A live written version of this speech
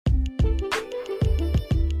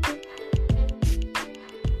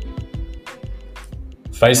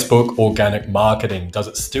Facebook organic marketing, does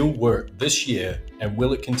it still work this year and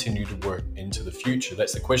will it continue to work into the future?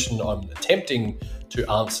 That's the question I'm attempting to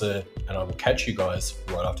answer, and I will catch you guys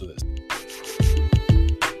right after this.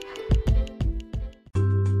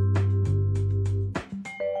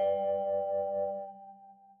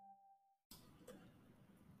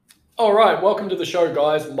 All right, welcome to the show,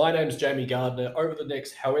 guys. My name's Jamie Gardner. Over the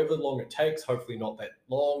next however long it takes, hopefully not that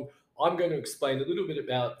long, I'm going to explain a little bit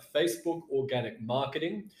about Facebook organic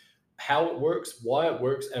marketing, how it works, why it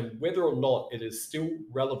works, and whether or not it is still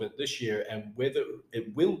relevant this year and whether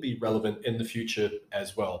it will be relevant in the future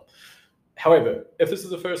as well. However, if this is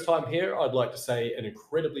the first time here, I'd like to say an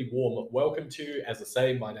incredibly warm welcome to you. As I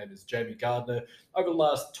say, my name is Jamie Gardner. Over the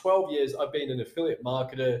last 12 years, I've been an affiliate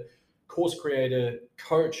marketer, course creator,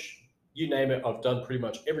 coach, you name it. I've done pretty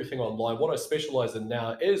much everything online. What I specialize in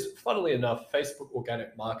now is, funnily enough, Facebook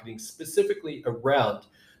organic marketing, specifically around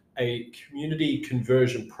a community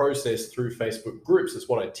conversion process through Facebook groups. That's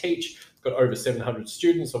what I teach. I've got over 700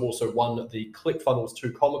 students. I've also won the ClickFunnels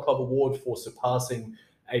 2 Comma Club Award for surpassing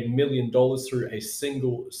 $1 million through a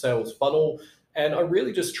single sales funnel. And I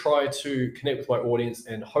really just try to connect with my audience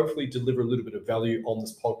and hopefully deliver a little bit of value on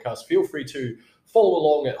this podcast. Feel free to follow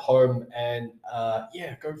along at home and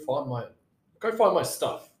go find my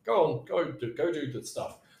stuff. Go do the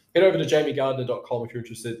stuff. Head over to jamiegardner.com if you're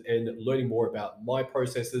interested in learning more about my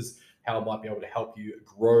processes, how I might be able to help you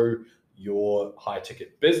grow your high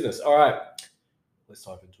ticket business. All right, let's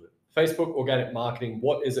dive into it. Facebook organic marketing,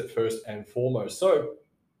 what is it first and foremost? So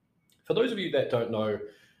for those of you that don't know,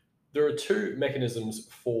 there are two mechanisms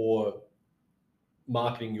for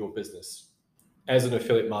marketing your business as an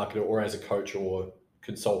affiliate marketer or as a coach or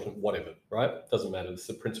consultant, whatever, right? Doesn't matter.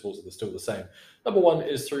 The principles are still the same. Number one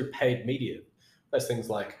is through paid media. That's things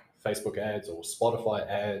like Facebook ads or Spotify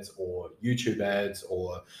ads or YouTube ads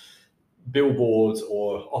or billboards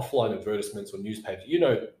or offline advertisements or newspapers,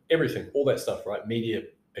 everything, all that stuff, right? Media,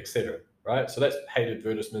 etc., right? So that's paid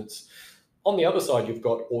advertisements. On the other side, you've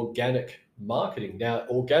got organic marketing. Now,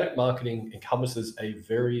 organic marketing encompasses a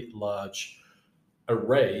very large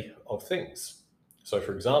array of things. So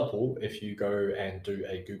for example, if you go and do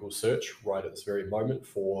a Google search right at this very moment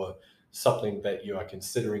for something that you are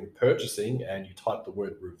considering purchasing and you type the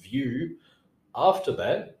word review, after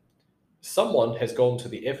that, someone has gone to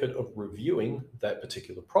the effort of reviewing that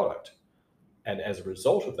particular product. And as a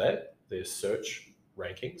result of that, their search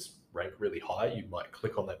rankings rank really high. You might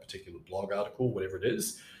click on that particular blog article, whatever it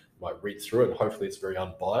is, you might read through it, and hopefully it's very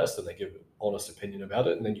unbiased and they give an honest opinion about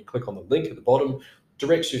it. And then you click on the link at the bottom,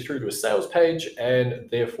 directs you through to a sales page, and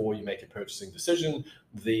therefore you make a purchasing decision.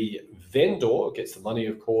 The vendor gets the money,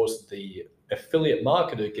 of course. The affiliate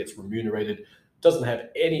marketer gets remunerated. Doesn't have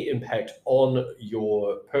any impact on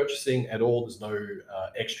your purchasing at all. There's no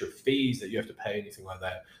extra fees that you have to pay, anything like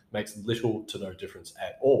that. Makes little to no difference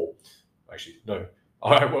at all. Actually, no.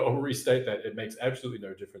 I'll restate that. It makes absolutely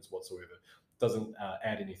no difference whatsoever. Doesn't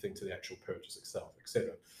add anything to the actual purchase itself,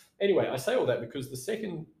 etc. Anyway, I say all that because the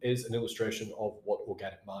second is an illustration of what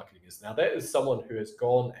organic marketing is. Now, that is someone who has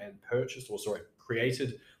gone and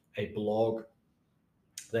created a blog.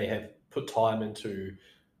 They have put time into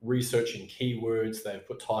researching keywords. They've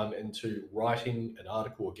put time into writing an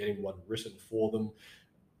article or getting one written for them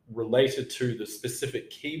related to the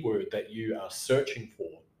specific keyword that you are searching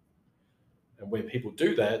for. And when people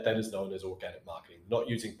do that, that is known as organic marketing, not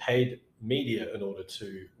using paid media in order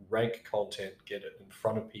to rank content, get it in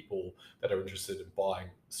front of people that are interested in buying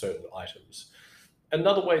certain items.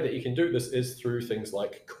 Another way that you can do this is through things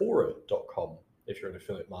like Quora.com if you're an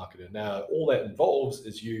affiliate marketer. Now, all that involves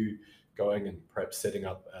is you going and perhaps setting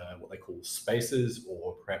up what they call spaces,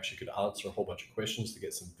 or perhaps you could answer a whole bunch of questions to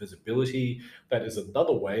get some visibility. That is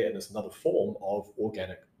another way, and it's another form of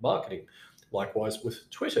organic marketing. Likewise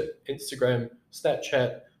with Twitter, Instagram,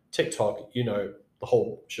 Snapchat, TikTok, the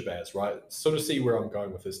whole shabazz, right? Sort of see where I'm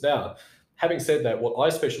going with this now. Having said that, what I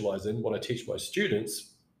specialize in, what I teach my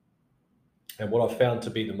students, and what I've found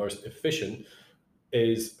to be the most efficient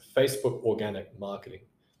is Facebook organic marketing.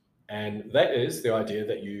 And that is the idea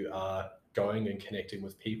that you are going and connecting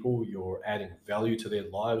with people, you're adding value to their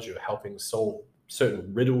lives, you're helping solve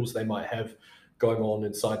certain riddles they might have going on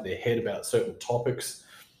inside their head about certain topics.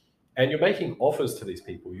 And you're making offers to these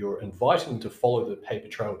people. You're inviting them to follow the paper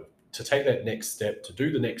trail, to take that next step, to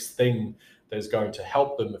do the next thing that is going to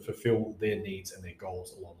help them fulfill their needs and their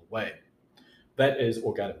goals along the way. That is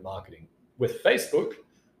organic marketing. With Facebook,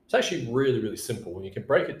 it's actually really, really simple. And you can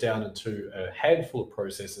break it down into a handful of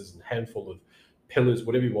processes and a handful of pillars,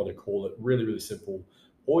 whatever you want to call it, really, really simple.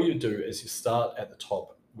 All you do is you start at the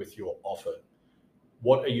top with your offer.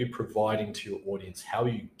 What are you providing to your audience? How are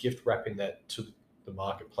you gift wrapping that the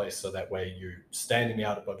marketplace so that way you're standing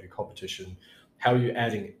out above your competition? How are you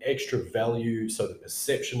adding extra value so the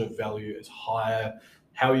perception of value is higher?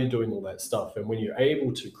 How are you doing all that stuff? And when you're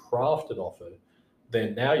able to craft an offer,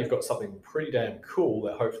 then now you've got something pretty damn cool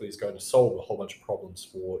that hopefully is going to solve a whole bunch of problems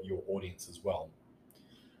for your audience as well.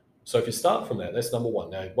 So if you start from that, that's number one.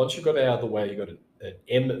 Now, once you've got it out of the way, you've got an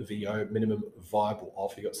MVO, minimum viable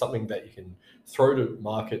offer. You've got something that you can throw to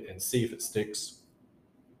market and see if it sticks.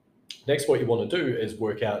 Next, what you want to do is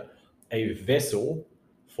work out a vessel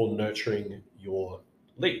for nurturing your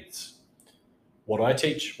leads. What I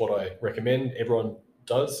teach, what I recommend everyone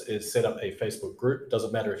does is set up a Facebook group.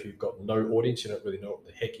 Doesn't matter if you've got no audience, you don't really know what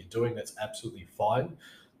the heck you're doing, that's absolutely fine,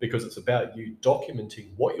 because it's about you documenting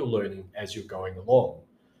what you're learning as you're going along.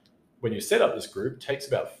 When you set up this group, it takes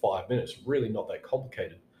about 5 minutes, really not that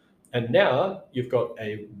complicated. And now you've got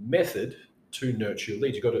a method to nurture your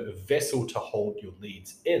leads. You've got a vessel to hold your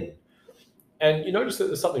leads in. And you notice that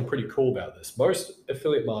there's something pretty cool about this. Most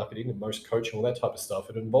affiliate marketing and most coaching, all that type of stuff,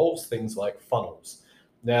 it involves things like funnels.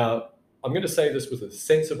 Now, I'm going to say this with a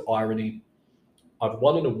sense of irony. I've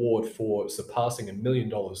won an award for surpassing $1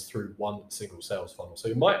 million through one single sales funnel. So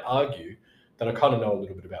you might argue that I kind of know a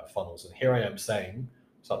little bit about funnels. And here I am saying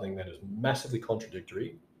something that is massively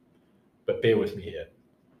contradictory, but bear with me here.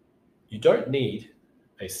 You don't need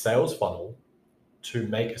a sales funnel to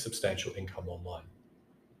make a substantial income online.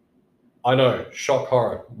 I know, shock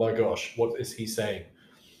horror. My gosh, what is he saying?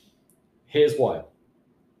 Here's why.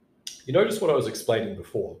 You notice what I was explaining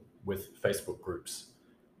before with Facebook groups.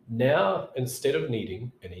 Now, instead of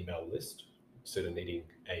needing an email list, instead of needing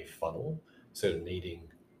a funnel, instead of needing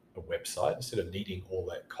a website, instead of needing all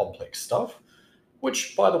that complex stuff,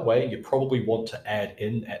 which, by the way, you probably want to add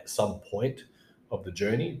in at some point of the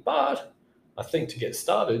journey. But I think to get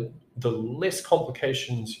started, the less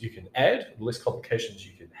complications you can add, the less complications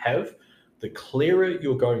you can have, the clearer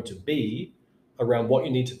you're going to be around what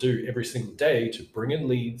you need to do every single day to bring in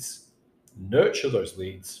leads, nurture those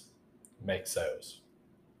leads, make sales.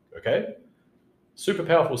 Okay? Super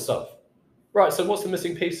powerful stuff. Right, so what's the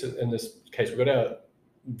missing piece in this case? We've got our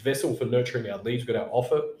vessel for nurturing our leads, we've got our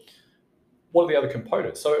offer. What are the other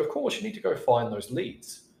components? So, of course, you need to go find those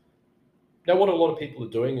leads. Now, what a lot of people are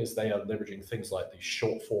doing is they are leveraging things like the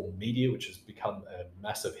short form media, which has become a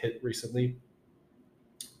massive hit recently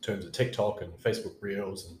in terms of TikTok and Facebook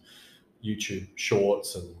Reels and YouTube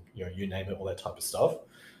Shorts and you name it, all that type of stuff.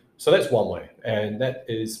 So that's one way, and that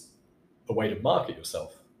is a way to market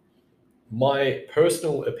yourself. My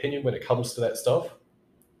personal opinion when it comes to that stuff,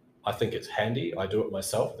 I think it's handy. I do it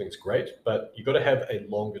myself. I think it's great, but you've got to have a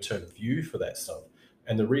longer term view for that stuff.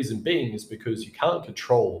 And the reason being is because you can't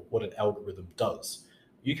control what an algorithm does.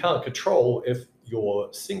 You can't control if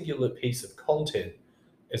your singular piece of content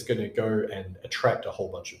is going to go and attract a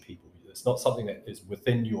whole bunch of people. It's not something that is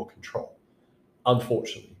within your control,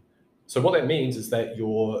 unfortunately. So what that means is that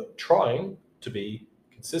you're trying to be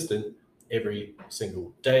consistent every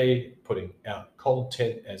single day, putting out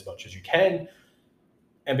content as much as you can.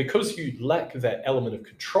 And because you lack that element of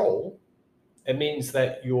control, it means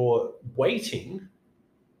that you're waiting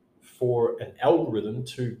for an algorithm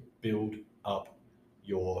to build up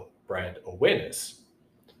your brand awareness.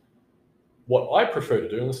 What I prefer to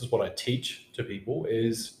do, and this is what I teach to people,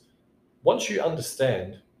 is once you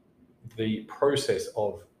understand the process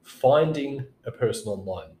of finding a person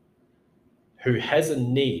online who has a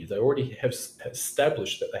need, they already have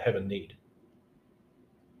established that they have a need.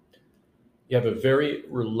 You have a very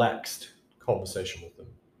relaxed conversation with them.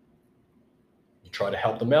 You try to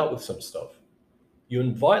help them out with some stuff. You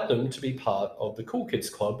invite them to be part of the Cool Kids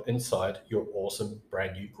Club inside your awesome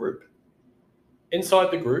brand new group.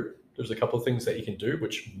 Inside the group, there's a couple of things that you can do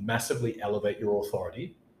which massively elevate your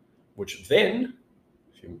authority, which then,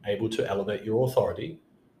 if you're able to elevate your authority,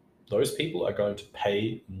 those people are going to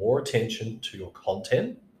pay more attention to your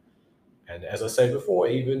content. And as I said before,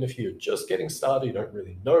 even if you're just getting started, you don't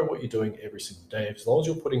really know what you're doing every single day, as long as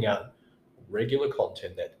you're putting out regular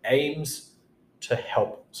content that aims to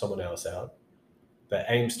help someone else out, that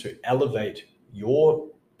aims to elevate your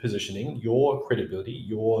positioning, your credibility,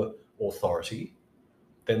 your authority,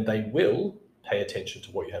 then they will pay attention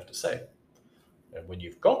to what you have to say. And when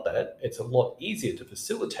you've got that, it's a lot easier to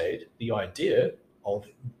facilitate the idea of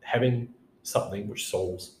having something which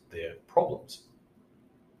solves their problems.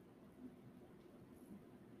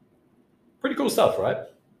 Pretty cool stuff, right?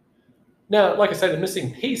 Now, like I say, the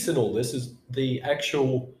missing piece in all this is the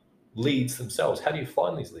actual leads themselves. How do you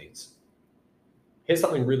find these leads? Here's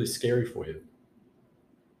something really scary for you.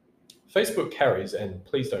 Facebook carries, and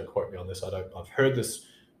please don't quote me on this, I've heard this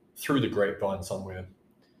through the grapevine somewhere.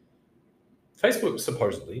 Facebook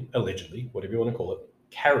supposedly, allegedly, whatever you want to call it,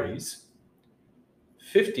 carries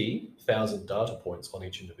 50,000 data points on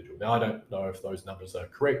each individual. Now, I don't know if those numbers are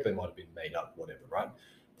correct. They might have been made up, whatever, right?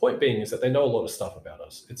 Point being is that they know a lot of stuff about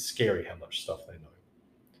us. It's scary how much stuff they know.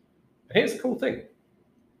 And here's the cool thing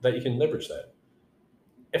that you can leverage that.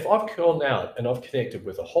 If I've gone out and I've connected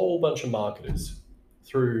with a whole bunch of marketers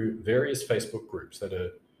through various Facebook groups that are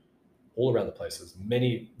all around the places,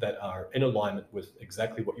 many that are in alignment with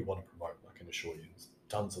exactly what you want to promote, I can assure you, there's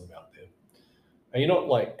tons of them out there. And you're not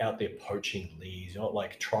like out there poaching leads. You're not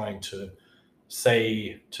like trying to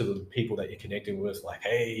say to the people that you're connecting with, like,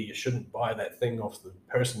 hey, you shouldn't buy that thing off the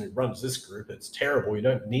person who runs this group. It's terrible. You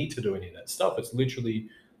don't need to do any of that stuff. It's literally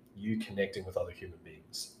you connecting with other human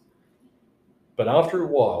beings. But after a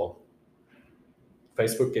while,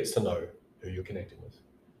 Facebook gets to know who you're connecting with.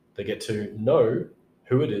 They get to know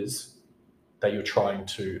who it is that you're trying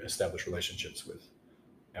to establish relationships with.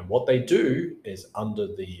 And what they do is under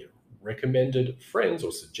the recommended friends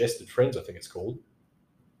or suggested friends, I think it's called,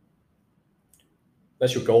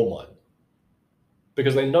 that's your gold mine.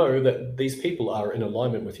 Because they know that these people are in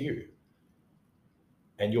alignment with you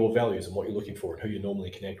and your values and what you're looking for and who you normally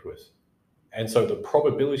connect with. And so the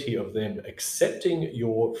probability of them accepting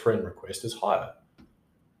your friend request is higher.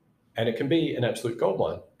 And it can be an absolute gold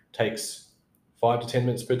mine. It takes 5 to 10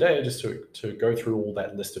 minutes per day just to go through all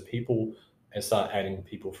that list of people and start adding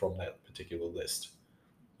people from that particular list.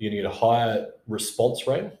 You're going to get a higher response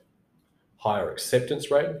rate, higher acceptance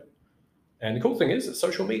rate. And the cool thing is, it's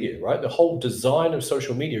social media, right? The whole design of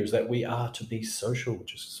social media is that we are to be social,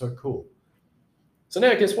 which is so cool. So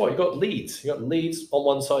now guess what? You've got leads. You've got leads on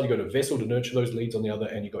one side, you've got a vessel to nurture those leads on the other,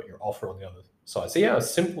 and you've got your offer on the other side. See how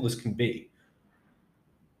simple this can be.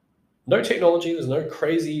 No technology, there's no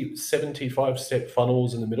crazy 75-step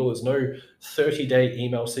funnels in the middle. There's no 30-day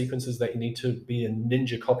email sequences that you need to be a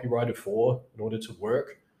ninja copywriter for in order to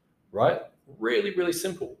work, right? Really, really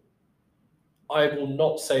simple. I will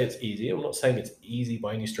not say it's easy. I'm not saying it's easy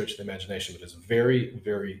by any stretch of the imagination, but it's a very,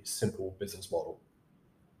 very simple business model.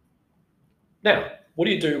 Now, what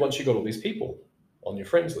do you do once you've got all these people on your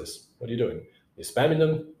friends list? What are you doing? You're spamming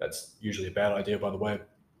them. That's usually a bad idea, by the way.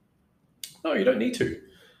 No, you don't need to.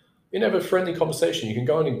 You can have a friendly conversation. You can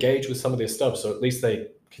go and engage with some of their stuff so at least they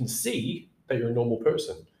can see that you're a normal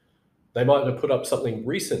person. They might have put up something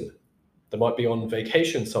recent. They might be on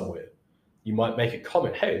vacation somewhere. You might make a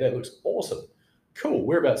comment, hey, that looks awesome. Cool,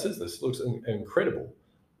 whereabouts is this? It looks incredible.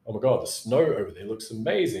 Oh my God, the snow over there looks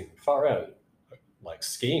amazing. Far out. Like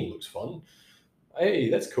skiing looks fun. Hey,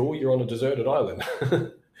 that's cool. You're on a deserted island.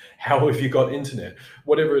 How have you got internet?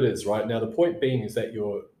 Whatever it is, right? Now, the point being is that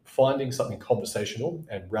you're finding something conversational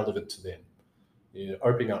and relevant to them. You're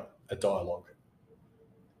opening up a dialogue.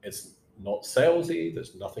 It's not salesy.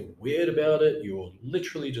 There's nothing weird about it. You're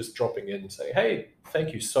literally just dropping in and saying, hey,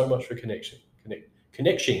 thank you so much for connection.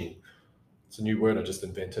 Connection. It's a new word I just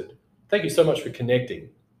invented. Thank you so much for connecting.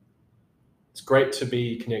 It's great to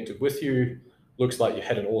be connected with you. Looks like you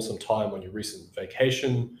had an awesome time on your recent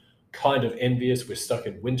vacation. Kind of envious. We're stuck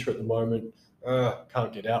in winter at the moment.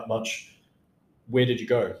 Can't get out much. Where did you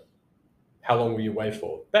go? How long were you away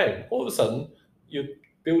for? Bang, all of a sudden, you're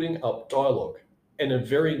building up dialogue in a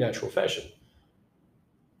very natural fashion.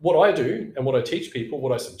 What I do and what I teach people,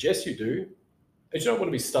 what I suggest you do, is you don't want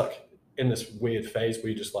to be stuck in this weird phase where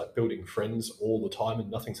you're just like building friends all the time and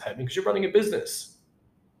nothing's happening because you're running a business.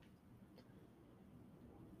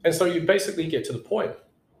 And so you basically get to the point,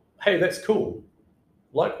 hey, that's cool.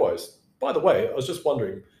 Likewise, by the way, I was just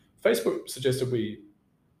wondering, Facebook suggested we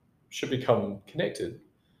should become connected.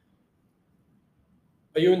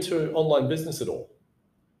 Are you into online business at all?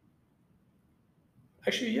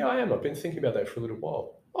 Actually, yeah, I am. I've been thinking about that for a little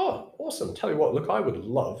while. Oh, awesome. Tell you what, look, I would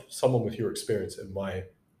love someone with your experience in my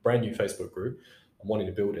brand new Facebook group. I'm wanting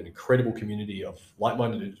to build an incredible community of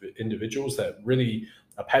like-minded individuals that really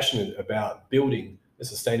are passionate about building a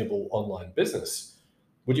sustainable online business.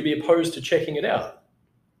 Would you be opposed to checking it out?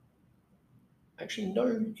 Actually,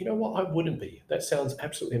 no, you know what? I wouldn't be. That sounds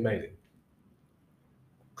absolutely amazing.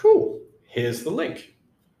 Cool. Here's the link.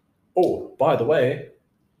 Oh, by the way,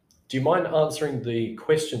 do you mind answering the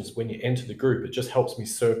questions when you enter the group? It just helps me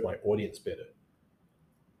serve my audience better.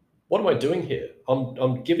 What am I doing here?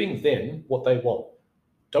 I'm giving them what they want.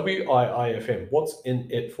 WIIFM, what's in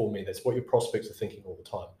it for me? That's what your prospects are thinking all the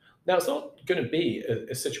time. Now, it's not going to be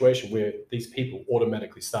a situation where these people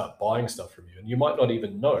automatically start buying stuff from you, and you might not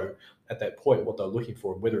even know at that point what they're looking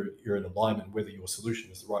for, and whether you're in alignment, whether your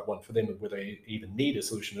solution is the right one for them, and whether they even need a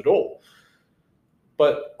solution at all.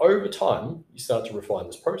 But over time, you start to refine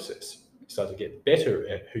this process. You start to get better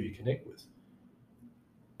at who you connect with.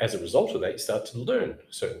 As a result of that, you start to learn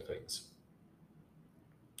certain things.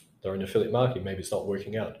 They're in affiliate marketing. Maybe it's not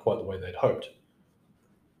working out quite the way they'd hoped.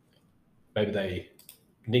 Maybe they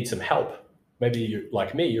need some help. Maybe you,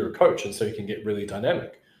 like me, you're a coach, and so you can get really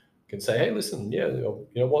dynamic. You can say, hey, listen, yeah, you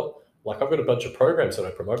know what? Like I've got a bunch of programs that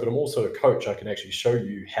I promote, but I'm also a coach. I can actually show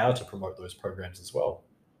you how to promote those programs as well.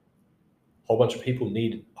 A whole bunch of people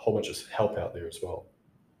need a whole bunch of help out there as well.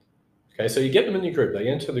 Okay, so you get them in your group. They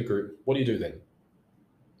enter the group. What do you do then?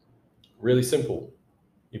 Really simple.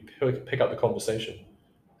 You pick up the conversation.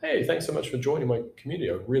 Hey, thanks so much for joining my community.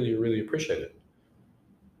 I really, really appreciate it.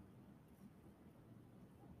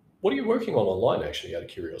 What are you working on online, actually, out of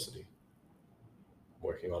curiosity?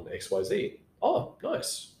 Working on XYZ. Oh,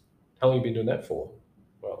 nice. How long have you been doing that for?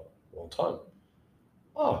 Well, a long time.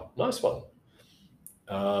 Oh, nice one.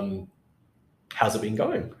 Um, how's it been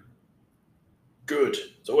going? Good.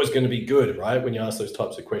 It's always going to be good, right? When you ask those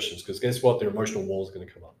types of questions, because guess what? Their emotional wall is going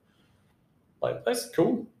to come up. Like, that's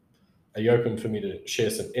cool. Are you open for me to share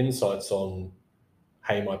some insights on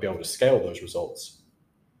how you might be able to scale those results?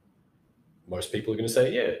 Most people are going to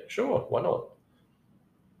say, yeah, sure, why not?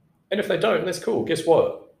 And if they don't, that's cool. Guess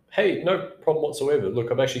what? Hey, no problem whatsoever.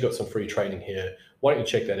 Look, I've actually got some free training here. Why don't you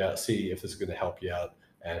check that out, see if this is going to help you out,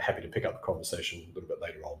 and happy to pick up a conversation a little bit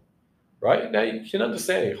later on. Right? Now you can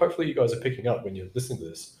understand. Hopefully you guys are picking up when you're listening to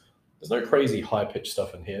this. There's no crazy high pitch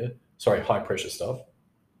stuff in here. Sorry, high pressure stuff.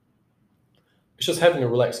 It's just having a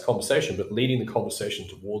relaxed conversation, but leading the conversation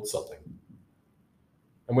towards something.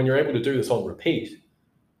 And when you're able to do this on repeat,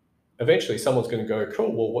 eventually someone's going to go,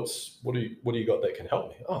 cool, well, what do you got that can help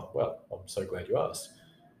me? Oh, well, I'm so glad you asked.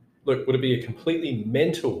 Look, would it be a completely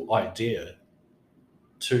mental idea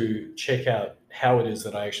to check out how it is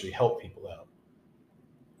that I actually help people out?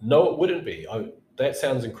 No, it wouldn't be. That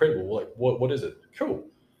sounds incredible. Like, what is it? Cool.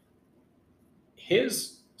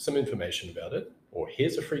 Here's some information about it, or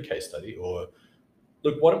here's a free case study, or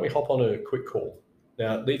look, why don't we hop on a quick call?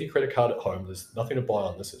 Now, leave your credit card at home. There's nothing to buy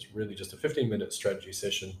on this. It's really just a 15-minute strategy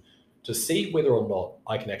session to see whether or not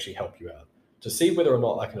I can actually help you out, to see whether or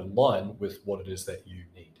not I can align with what it is that you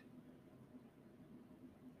need.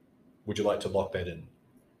 Would you like to lock that in?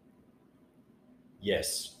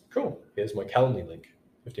 Yes. Cool. Here's my Calendly link.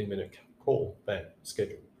 15-minute call. Bam.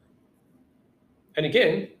 Schedule. And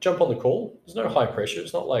again, jump on the call. There's no high pressure.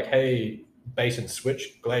 It's not like, hey, bait and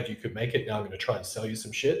switch. Glad you could make it. Now I'm going to try and sell you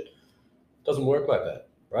some shit. It doesn't work like that,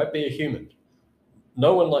 right? Be a human.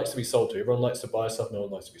 No one likes to be sold to. Everyone likes to buy stuff. No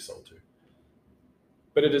one likes to be sold to.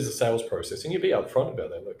 But it is a sales process, and you be upfront about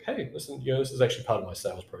that. Like, hey, listen, this is actually part of my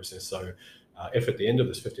sales process. So, if at the end of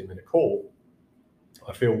this 15-minute call,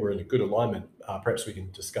 I feel we're in a good alignment, perhaps we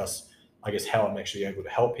can discuss, I guess, how I'm actually able to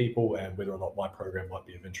help people and whether or not my program might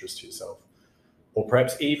be of interest to yourself. Or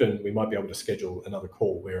perhaps even we might be able to schedule another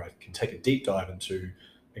call where I can take a deep dive into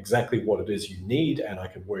exactly what it is you need, and I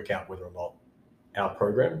can work out whether or not our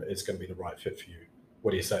program is going to be the right fit for you.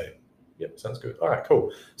 What do you say? Yep, sounds good. All right,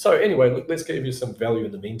 cool. So anyway, let's give you some value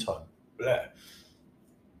in the meantime. Blah.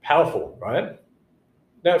 Powerful, right?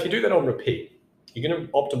 Now, if you do that on repeat, you're going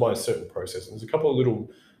to optimize certain processes. There's a couple of little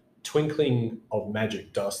twinkling of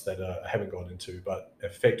magic dust that I haven't gone into, but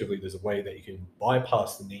effectively there's a way that you can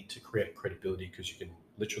bypass the need to create credibility because you can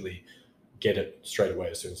literally get it straight away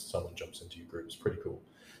as soon as someone jumps into your group. It's pretty cool.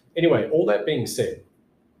 Anyway, all that being said,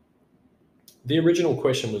 the original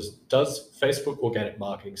question was, does Facebook organic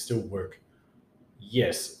marketing still work?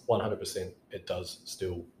 Yes, 100% it does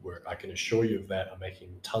still work. I can assure you of that. I'm making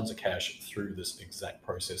tons of cash through this exact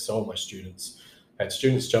process. So are my students. I had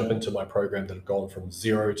students jump into my program that have gone from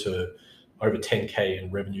 0 to over 10K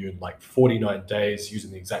in revenue in like 49 days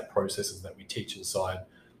using the exact processes that we teach inside.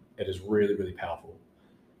 It is really, really powerful.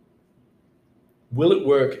 Will it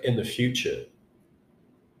work in the future?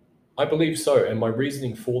 I believe so. And my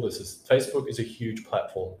reasoning for this is Facebook is a huge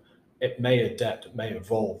platform. It may adapt, it may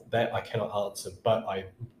evolve. That I cannot answer, but I'm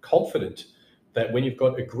confident that when you've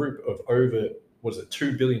got a group of over,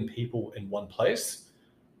 2 billion people in one place,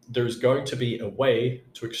 there's going to be a way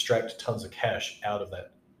to extract tons of cash out of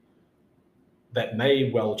that. That may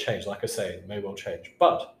well change. Like I say, it may well change.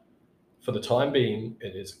 But for the time being,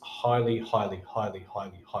 it is highly, highly, highly,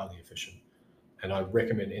 highly, highly efficient. And I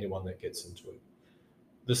recommend anyone that gets into it.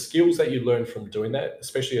 The skills that you learn from doing that,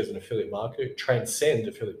 especially as an affiliate marketer, transcend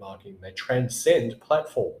affiliate marketing. They transcend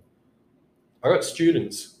platform. I got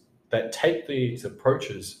students that take these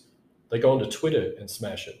approaches. They go onto Twitter and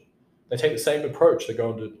smash it. They take the same approach. They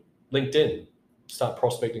go onto LinkedIn, start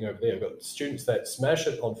prospecting over there. I've got students that smash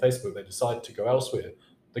it on Facebook. They decide to go elsewhere.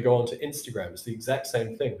 They go onto Instagram. It's the exact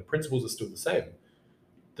same thing. The principles are still the same.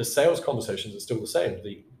 The sales conversations are still the same.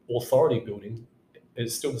 The authority building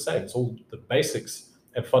is still the same. It's all the basics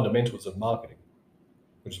and fundamentals of marketing,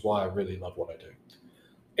 which is why I really love what I do.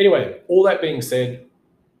 Anyway, all that being said,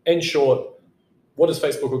 in short, what is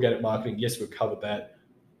Facebook organic marketing? Yes, we've covered that.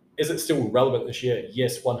 Is it still relevant this year?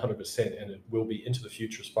 Yes, 100%, and it will be into the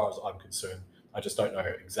future as far as I'm concerned. I just don't know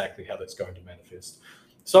exactly how that's going to manifest.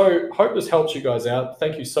 So, hope this helps you guys out.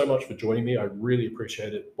 Thank you so much for joining me. I really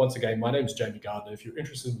appreciate it. Once again, my name is Jamie Gardner. If you're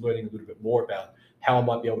interested in learning a little bit more about how I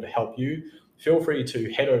might be able to help you, feel free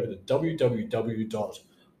to head over to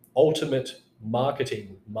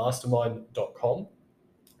www.ultimatemarketingmastermind.com.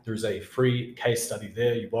 There's a free case study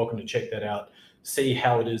there. You're welcome to check that out, see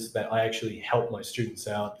how it is that I actually help my students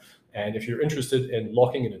out. And if you're interested in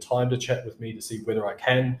locking in a time to chat with me to see whether I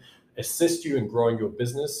can assist you in growing your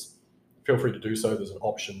business, feel free to do so. There's an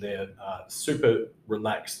option there. Super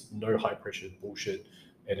relaxed, no high pressure bullshit.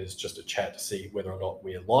 It is just a chat to see whether or not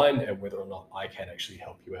we align and whether or not I can actually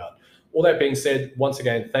help you out. All that being said, once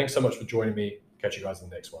again, thanks so much for joining me. Catch you guys in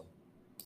the next one.